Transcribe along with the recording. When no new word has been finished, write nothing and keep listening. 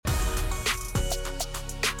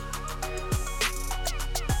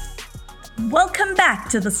Welcome back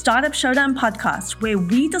to the Startup Showdown podcast, where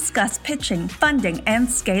we discuss pitching, funding,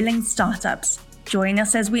 and scaling startups. Join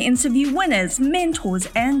us as we interview winners, mentors,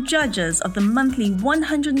 and judges of the monthly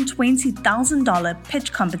 $120,000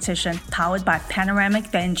 pitch competition powered by Panoramic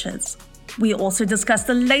Ventures. We also discuss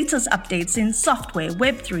the latest updates in software,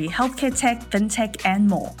 Web3, healthcare tech, fintech, and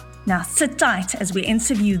more. Now sit tight as we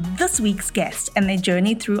interview this week's guest and their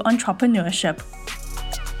journey through entrepreneurship.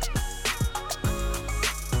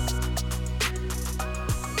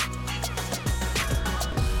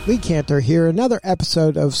 Lee Cantor here, another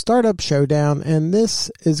episode of Startup Showdown, and this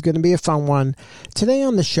is going to be a fun one. Today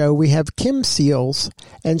on the show, we have Kim Seals,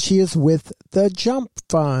 and she is with the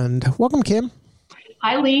JumpFund. Welcome, Kim.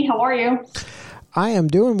 Hi, Lee. How are you? I am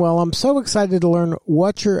doing well. I'm so excited to learn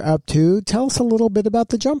what you're up to. Tell us a little bit about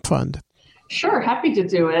the JumpFund. Sure, happy to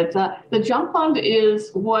do it. The JumpFund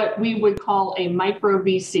is what we would call a micro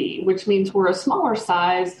VC, which means we're a smaller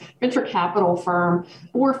size venture capital firm.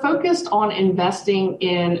 We're focused on investing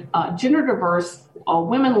in gender diverse,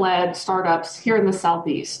 women-led startups here in the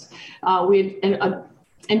Southeast. We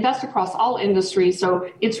invest across all industries.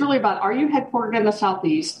 So it's really about, are you headquartered in the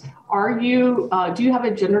Southeast? Do you have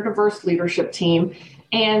a gender diverse leadership team?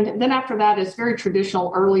 And then after that is very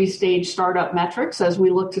traditional early stage startup metrics as we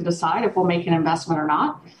look to decide if we'll make an investment or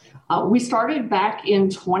not. We started back in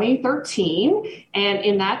 2013, and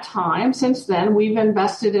in that time, since then, we've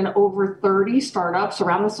invested in over 30 startups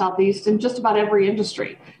around the Southeast in just about every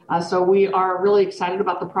industry. So we are really excited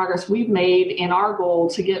about the progress we've made in our goal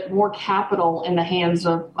to get more capital in the hands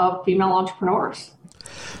of female entrepreneurs.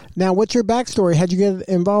 Now, what's your backstory? How'd you get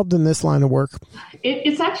involved in this line of work?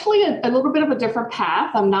 It's actually a little bit of a different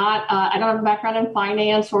path. I don't have a background in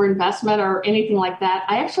finance or investment or anything like that.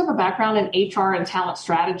 I actually have a background in HR and talent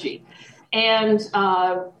strategy. And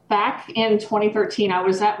back in 2013, I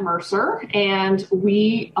was at Mercer, and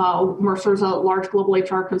Mercer's a large global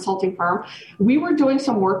HR consulting firm. We were doing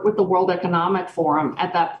some work with the World Economic Forum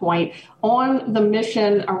at that point on the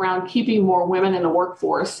mission around keeping more women in the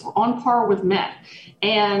workforce on par with men.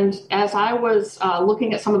 And as I was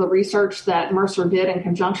looking at some of the research that Mercer did in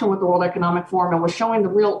conjunction with the World Economic Forum and was showing the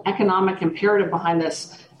real economic imperative behind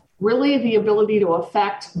this, really the ability to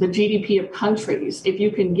affect the GDP of countries if you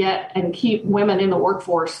can get and keep women in the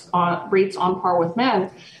workforce rates on par with men,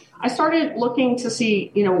 I started looking to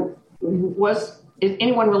see, is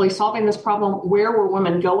anyone really solving this problem? Where were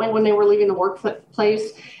women going when they were leaving the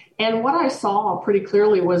workplace? And what I saw pretty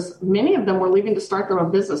clearly was many of them were leaving to start their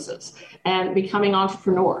own businesses and becoming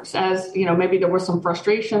entrepreneurs. As maybe there was some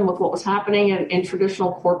frustration with what was happening in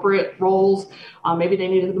traditional corporate roles. Maybe they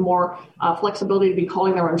needed more flexibility to be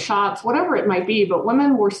calling their own shots, whatever it might be. But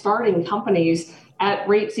women were starting companies at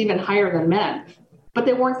rates even higher than men, but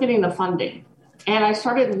they weren't getting the funding. And I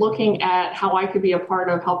started looking at how I could be a part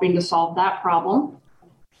of helping to solve that problem.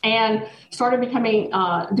 And started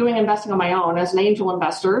doing investing on my own as an angel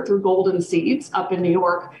investor through Golden Seeds up in New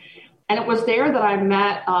York. And it was there that I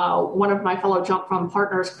met one of my fellow JumpFund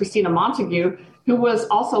partners, Christina Montague, who was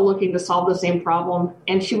also looking to solve the same problem.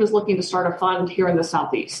 And she was looking to start a fund here in the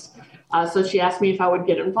Southeast. So she asked me if I would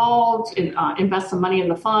get involved, invest some money in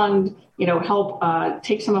the fund, help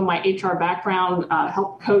take some of my HR background,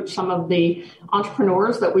 help coach some of the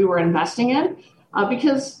entrepreneurs that we were investing in.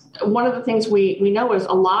 Because one of the things we know is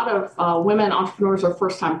a lot of women entrepreneurs are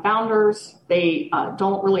first-time founders. They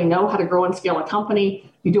don't really know how to grow and scale a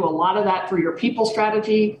company. You do a lot of that through your people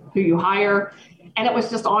strategy, who you hire. And it was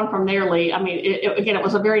just on from there, Lee. I mean, it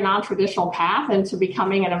was a very non-traditional path into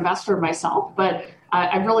becoming an investor myself. But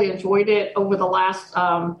I really enjoyed it over the last,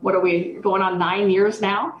 going on 9 years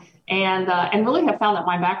now. And really have found that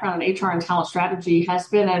my background in HR and talent strategy has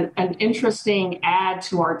been an interesting add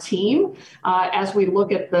to our team as we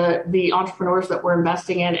look at the entrepreneurs that we're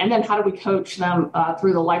investing in, and then how do we coach them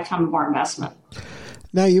through the lifetime of our investment.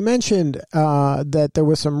 Now, you mentioned that there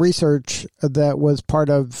was some research that was part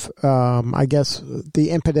of, the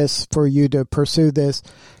impetus for you to pursue this.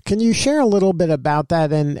 Can you share a little bit about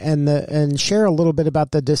that and share a little bit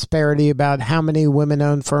about the disparity about how many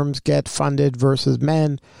women-owned firms get funded versus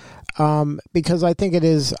men? Because I think it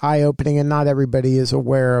is eye-opening, and not everybody is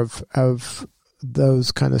aware of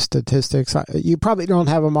those kind of statistics. You probably don't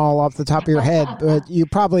have them all off the top of your head, but you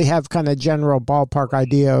probably have kind of general ballpark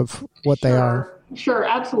idea of what they are. Sure,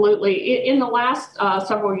 absolutely. In the last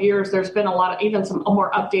several years, there's been a lot of even some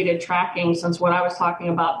more updated tracking since what I was talking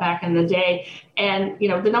about back in the day. And,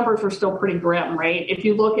 the numbers are still pretty grim, right? If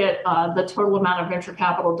you look at the total amount of venture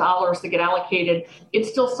capital dollars that get allocated, it's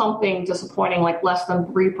still something disappointing, like less than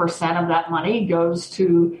 3% of that money goes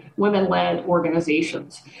to women-led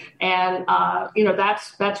organizations. And,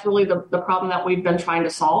 that's really the problem that we've been trying to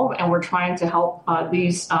solve. And we're trying to help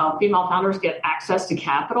these female founders get access to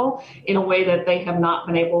capital in a way that they have not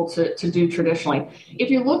been able to do traditionally. If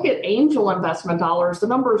you look at angel investment dollars, the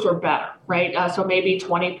numbers are better, right? So maybe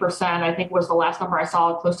 20%, I think was the last number I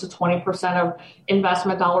saw, close to 20% of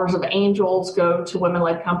investment dollars of angels go to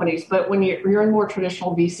women-led companies. But when you're in more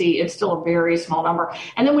traditional VC, it's still a very small number.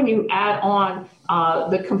 And then when you add on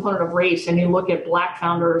the component of race and you look at Black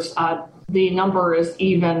founders, the number is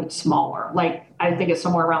even smaller. Like, I think it's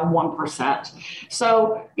somewhere around 1%.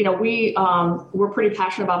 So, we're pretty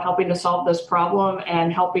passionate about helping to solve this problem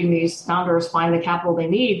and helping these founders find the capital they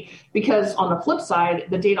need. Because on the flip side,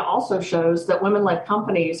 the data also shows that women-led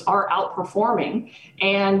companies are outperforming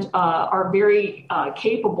and are very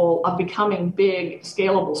capable of becoming big,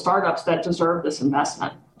 scalable startups that deserve this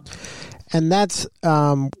investment. And that's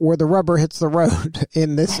where the rubber hits the road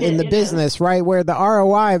in the business, right? Where the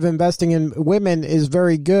ROI of investing in women is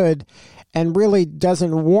very good and really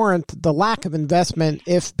doesn't warrant the lack of investment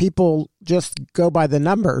if people just go by the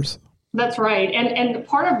numbers. That's right. And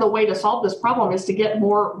part of the way to solve this problem is to get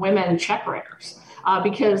more women check writers.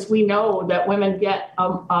 Because we know that women get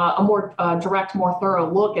a more direct, more thorough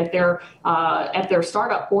look at their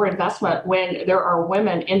startup or investment when there are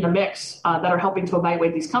women in the mix that are helping to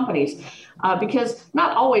evaluate these companies. Because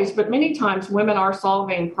not always, but many times women are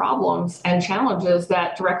solving problems and challenges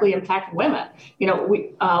that directly impact women.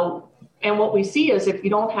 And what we see is if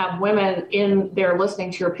you don't have women in there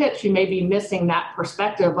listening to your pitch, you may be missing that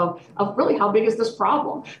perspective of really how big is this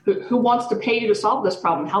problem? Who wants to pay you to solve this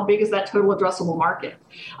problem? How big is that total addressable market?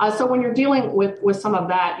 So when you're dealing with some of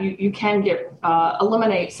that, you can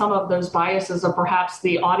eliminate some of those biases of perhaps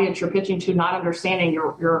the audience you're pitching to not understanding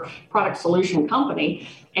your product solution company.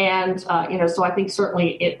 And, so I think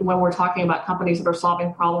certainly when we're talking about companies that are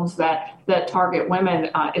solving problems that target women,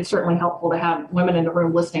 it's certainly helpful to have women in the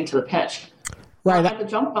room listening to the pitch. Right. At the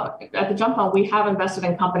Jump Fund, we have invested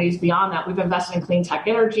in companies beyond that. We've invested in clean tech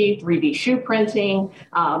energy, 3D shoe printing,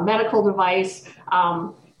 medical device.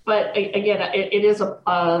 But again, it is a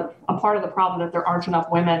part of the problem that there aren't enough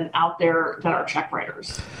women out there that are check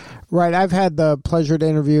writers. Right. I've had the pleasure to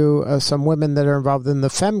interview some women that are involved in the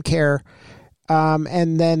femcare.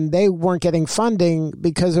 And then they weren't getting funding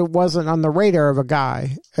because it wasn't on the radar of a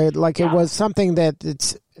guy. It was something that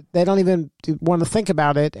they don't even want to think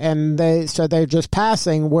about it. And they're just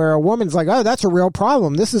passing, where a woman's like, oh, that's a real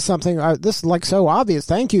problem. This is something, this is like so obvious.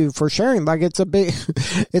 Thank you for sharing. Like it's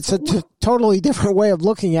a totally different way of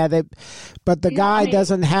looking at it. But the guy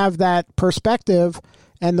doesn't have that perspective.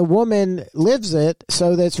 And the woman lives it,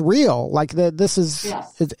 so that's real. Like this is,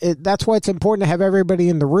 yes. That's why it's important to have everybody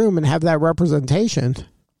in the room and have that representation.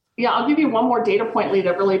 Yeah, I'll give you one more data point, Lee,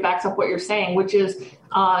 that really backs up what you're saying, which is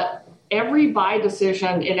every buy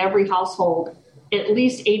decision in every household, at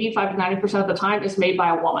least 85 to 90% of the time, is made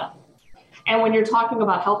by a woman. And when you're talking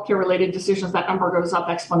about healthcare-related decisions, that number goes up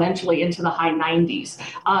exponentially into the high 90s.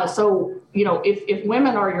 So, if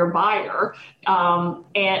women are your buyer,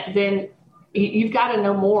 and then you've got to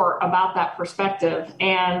know more about that perspective.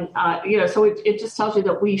 And, so it just tells you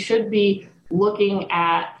that we should be looking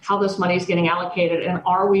at how this money is getting allocated, and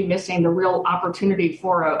are we missing the real opportunity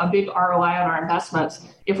for a big ROI on our investments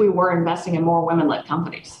if we were investing in more women-led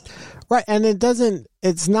companies. Right. And it doesn't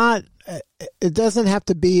have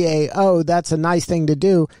to be that's a nice thing to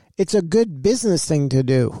do. It's a good business thing to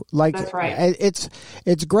do. Like, that's right.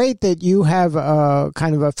 It's great that you have a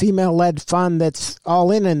kind of a female-led fund that's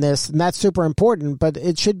all in this, and that's super important. But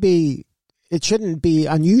it shouldn't be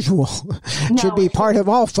unusual. It should be part of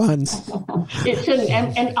all funds. It shouldn't.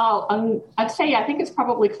 And I'd say I think it's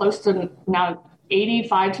probably close to now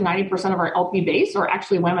 85 to 90% of our LP base are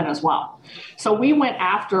actually women as well. So we went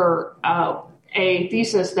after a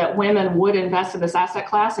thesis that women would invest in this asset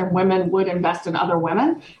class and women would invest in other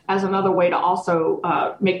women as another way to also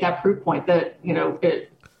make that proof point that,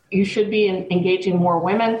 you should be engaging more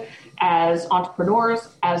women as entrepreneurs,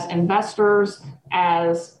 as investors,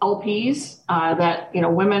 as LPs, that,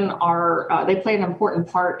 women they play an important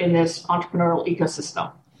part in this entrepreneurial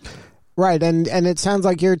ecosystem. Right. And it sounds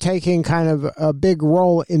like you're taking kind of a big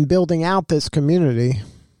role in building out this community.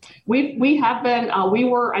 We have been, we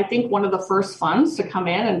were, I think, one of the first funds to come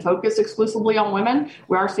in and focus exclusively on women.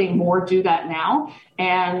 We are seeing more do that now.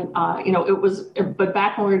 And, but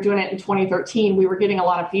back when we were doing it in 2013, we were getting a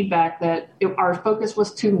lot of feedback that our focus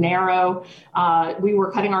was too narrow. We were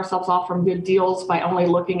cutting ourselves off from good deals by only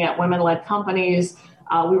looking at women-led companies.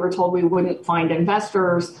 We were told we wouldn't find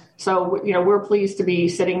investors. So, we're pleased to be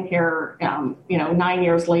sitting here, 9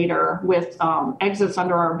 years later with exits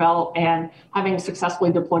under our belt and having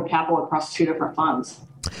successfully deployed capital across 2 different funds.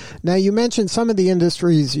 Now, you mentioned some of the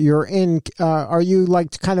industries you're in. Are you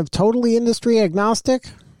kind of totally industry agnostic?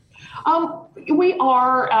 We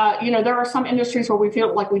are, there are some industries where we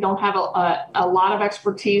feel like we don't have a lot of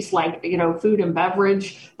expertise, like, food and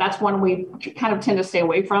beverage. That's one we kind of tend to stay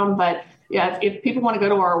away from. But yeah, if people want to go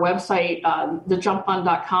to our website,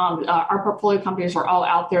 thejumphund.com, our portfolio companies are all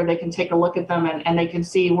out there. They can take a look at them and they can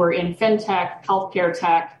see we're in fintech, healthcare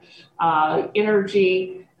tech,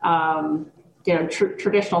 energy,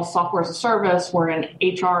 traditional software as a service. We're in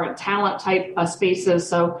HR and talent type spaces.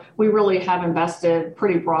 So we really have invested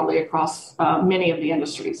pretty broadly across many of the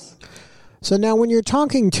industries. So now when you're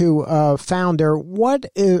talking to a founder, what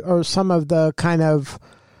are some of the kind of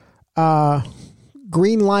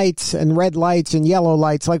green lights and red lights and yellow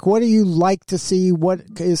lights? Like, what do you like to see? What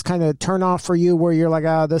is kind of turn off for you where you're like,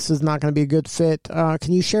 this is not going to be a good fit?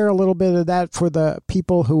 Can you share a little bit of that for the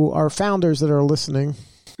people who are founders that are listening?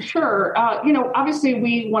 Sure. Obviously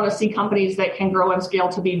we want to see companies that can grow and scale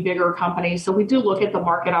to be bigger companies. So we do look at the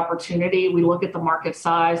market opportunity. We look at the market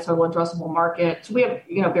size, total addressable market. So we have,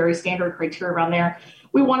 very standard criteria around there.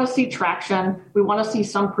 We want to see traction. We want to see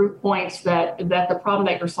some proof points that the problem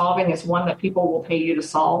that you're solving is one that people will pay you to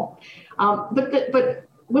solve. But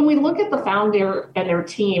when we look at the founder and their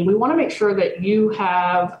team, we want to make sure that you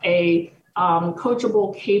have a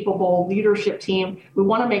coachable, capable leadership team. We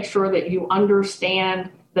want to make sure that you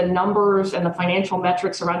understand the numbers and the financial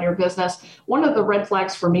metrics around your business. One of the red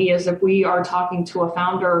flags for me is if we are talking to a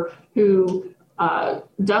founder who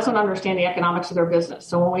doesn't understand the economics of their business.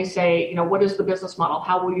 So when we say, what is the business model?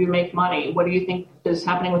 How will you make money? What do you think is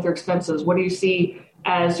happening with your expenses? What do you see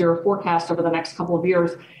as your forecast over the next couple of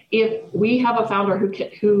years? If we have a founder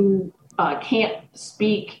who can't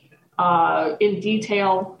speak in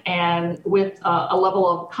detail and with a level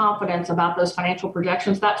of confidence about those financial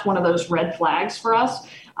projections, that's one of those red flags for us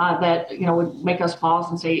that would make us pause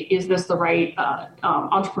and say, is this the right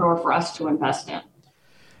entrepreneur for us to invest in?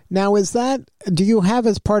 Now, do you have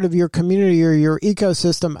as part of your community or your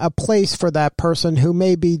ecosystem a place for that person who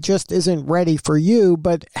maybe just isn't ready for you,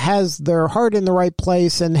 but has their heart in the right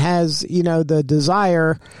place and has, the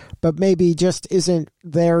desire, but maybe just isn't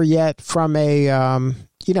there yet from a,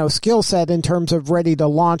 skill set in terms of ready to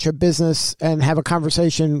launch a business and have a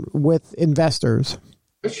conversation with investors?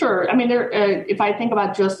 Sure. I mean, if I think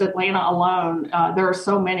about just Atlanta alone, there are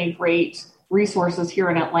so many great resources here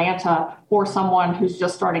in Atlanta for someone who's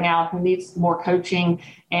just starting out, who needs more coaching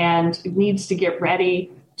and needs to get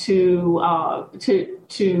ready to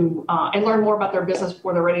and learn more about their business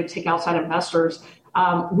before they're ready to take outside investors.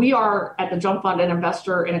 We are at the Jump Fund an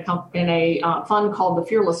investor in a fund called the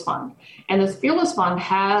Fearless Fund, and this Fearless Fund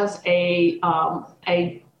has a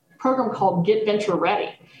program called Get Venture Ready.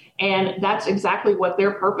 And that's exactly what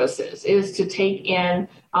their purpose is to take in,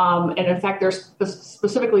 and in fact, they're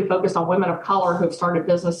specifically focused on women of color who have started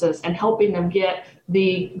businesses and helping them get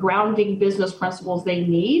the grounding business principles they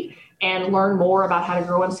need and learn more about how to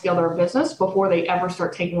grow and scale their business before they ever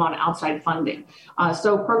start taking on outside funding.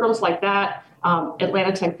 So programs like that,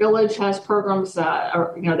 Atlanta Tech Village has programs, they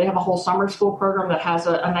have a whole summer school program that has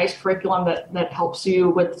a nice curriculum that helps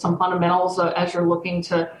you with some fundamentals as you're looking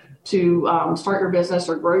to start your business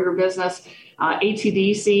or grow your business.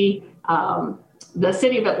 ATDC, the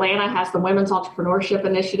city of Atlanta has the Women's Entrepreneurship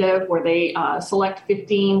Initiative where they select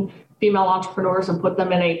 15 female entrepreneurs and put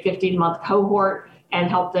them in a 15-month cohort and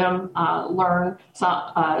help them learn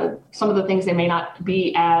some of the things they may not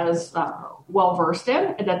be as well-versed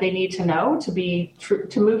in that they need to know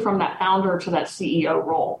to move from that founder to that CEO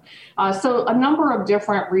role. So a number of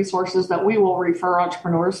different resources that we will refer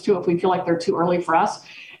entrepreneurs to if we feel like they're too early for us.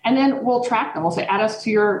 And then we'll track them. We'll say, add us to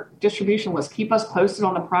your distribution list. Keep us posted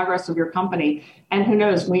on the progress of your company. And who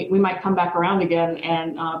knows, we might come back around again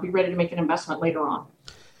and be ready to make an investment later on.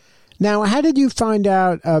 Now, how did you find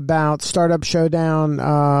out about Startup Showdown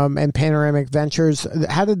and Panoramic Ventures?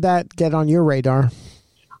 How did that get on your radar?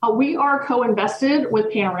 We are co-invested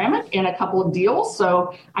with Panoramic in a couple of deals.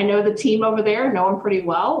 So I know the team over there, know them pretty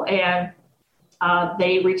well. And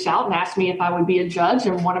they reached out and asked me if I would be a judge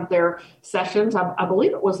in one of their sessions. I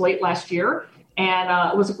believe it was late last year.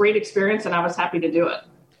 And it was a great experience, and I was happy to do it.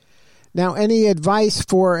 Now, any advice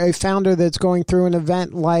for a founder that's going through an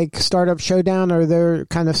event like Startup Showdown? Are there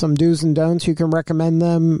kind of some do's and don'ts you can recommend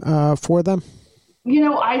them for them?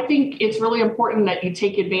 I think it's really important that you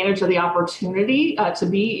take advantage of the opportunity to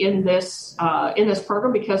be in this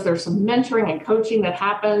program, because there's some mentoring and coaching that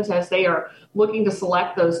happens as they are looking to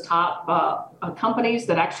select those top companies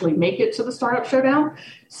that actually make it to the Startup Showdown.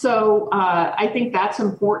 So I think that's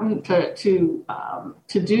important to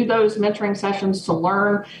do those mentoring sessions, to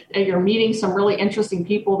learn. You're meeting some really interesting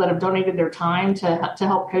people that have donated their time to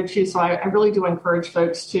help coach you. So I really do encourage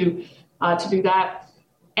folks to do that.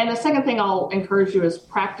 And the second thing I'll encourage you is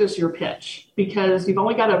practice your pitch, because you've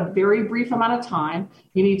only got a very brief amount of time.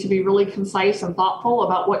 You need to be really concise and thoughtful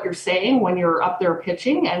about what you're saying when you're up there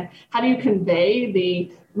pitching, and how do you convey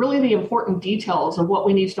the important details of what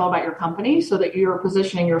we need to know about your company so that you're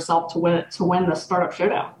positioning yourself to win the Startup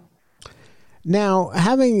Showdown. Now,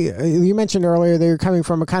 you mentioned earlier that you're coming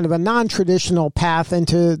from a kind of a non-traditional path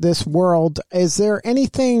into this world. Is there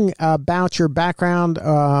anything about your background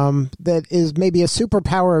that is maybe a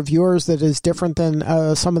superpower of yours that is different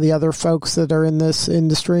than some of the other folks that are in this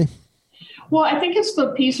industry? Well, I think it's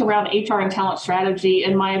the piece around HR and talent strategy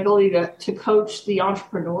and my ability to coach the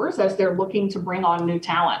entrepreneurs as they're looking to bring on new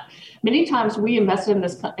talent. Many times we invested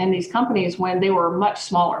in these companies when they were much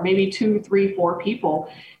smaller, maybe 2, 3, 4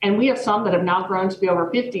 people. And we have some that have now grown to be over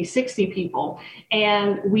 50, 60 people.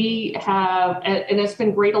 And it's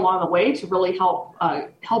been great along the way to really help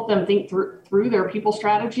them think through their people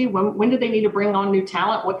strategy. When do they need to bring on new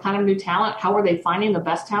talent? What kind of new talent? How are they finding the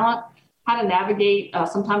best talent? How to navigate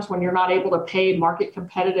sometimes when you're not able to pay market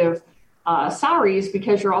competitive salaries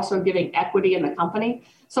because you're also giving equity in the company.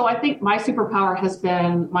 So I think my superpower has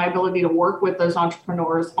been my ability to work with those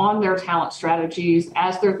entrepreneurs on their talent strategies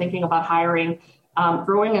as they're thinking about hiring,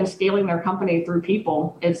 growing and scaling their company through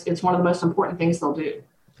people. It's one of the most important things they'll do.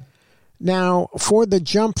 Now, for the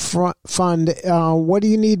JumpFund, what do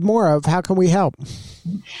you need more of? How can we help?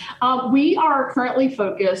 We are currently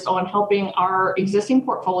focused on helping our existing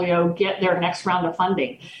portfolio get their next round of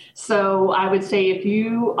funding. So I would say if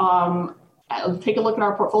you take a look at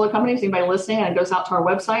our portfolio companies, anybody listening, and it goes out to our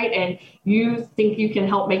website, and you think you can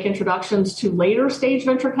help make introductions to later stage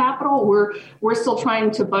venture capital, we're still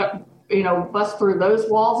trying to bust through those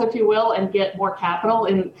walls, if you will, and get more capital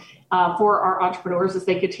in for our entrepreneurs as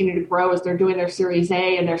they continue to grow, as they're doing their Series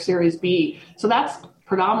A and their Series B. So that's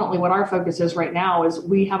predominantly what our focus is right now. Is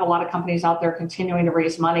we have a lot of companies out there continuing to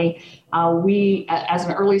raise money. We, as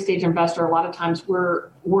an early stage investor, a lot of times we're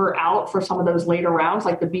out for some of those later rounds,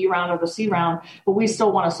 like the B round or the C round, but we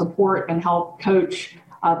still want to support and help coach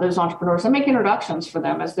those entrepreneurs and make introductions for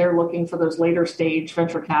them as they're looking for those later stage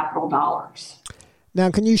venture capital dollars. Now,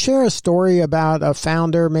 can you share a story about a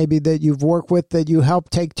founder maybe that you've worked with that you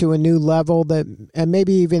helped take to a new level and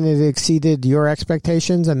maybe even it exceeded your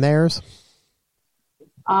expectations and theirs?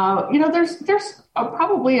 There's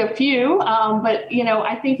probably a few, but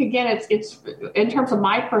I think again, it's in terms of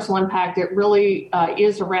my personal impact, it really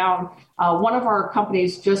is around one of our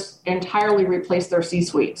companies just entirely replaced their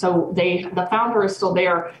C-suite. So the founder is still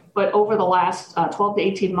there, but over the last 12 to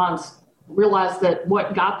 18 months, realized that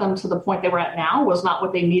what got them to the point they were at now was not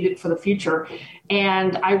what they needed for the future.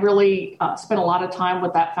 And I really spent a lot of time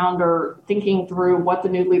with that founder thinking through what the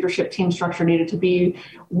new leadership team structure needed to be,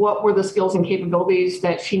 what were the skills and capabilities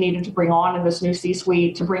that she needed to bring on in this new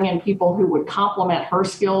C-suite to bring in people who would complement her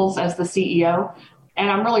skills as the CEO. And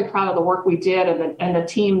I'm really proud of the work we did, and the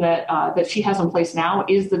team that she has in place now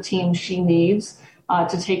is the team she needs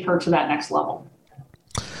to take her to that next level.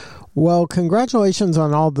 Well, congratulations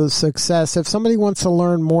on all the success. If somebody wants to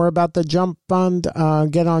learn more about the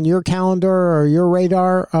JumpFund, get on your calendar or your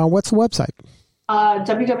radar, what's the website?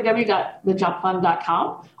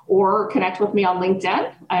 www.thejumpfund.com, or connect with me on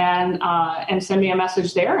LinkedIn and send me a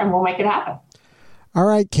message there, and we'll make it happen. All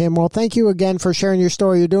right, Kim. Well, thank you again for sharing your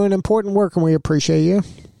story. You're doing important work, and we appreciate you.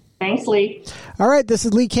 Thanks, Lee. All right, this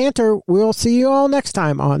is Lee Cantor. We'll see you all next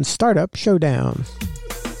time on Startup Showdown.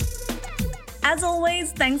 As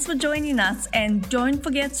always, thanks for joining us, and don't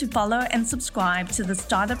forget to follow and subscribe to the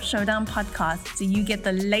Startup Showdown podcast so you get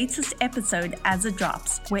the latest episode as it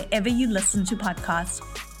drops wherever you listen to podcasts.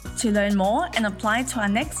 To learn more and apply to our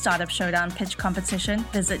next Startup Showdown pitch competition,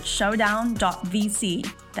 visit showdown.vc.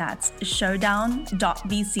 That's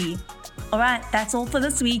showdown.vc. All right, that's all for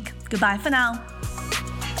this week. Goodbye for now.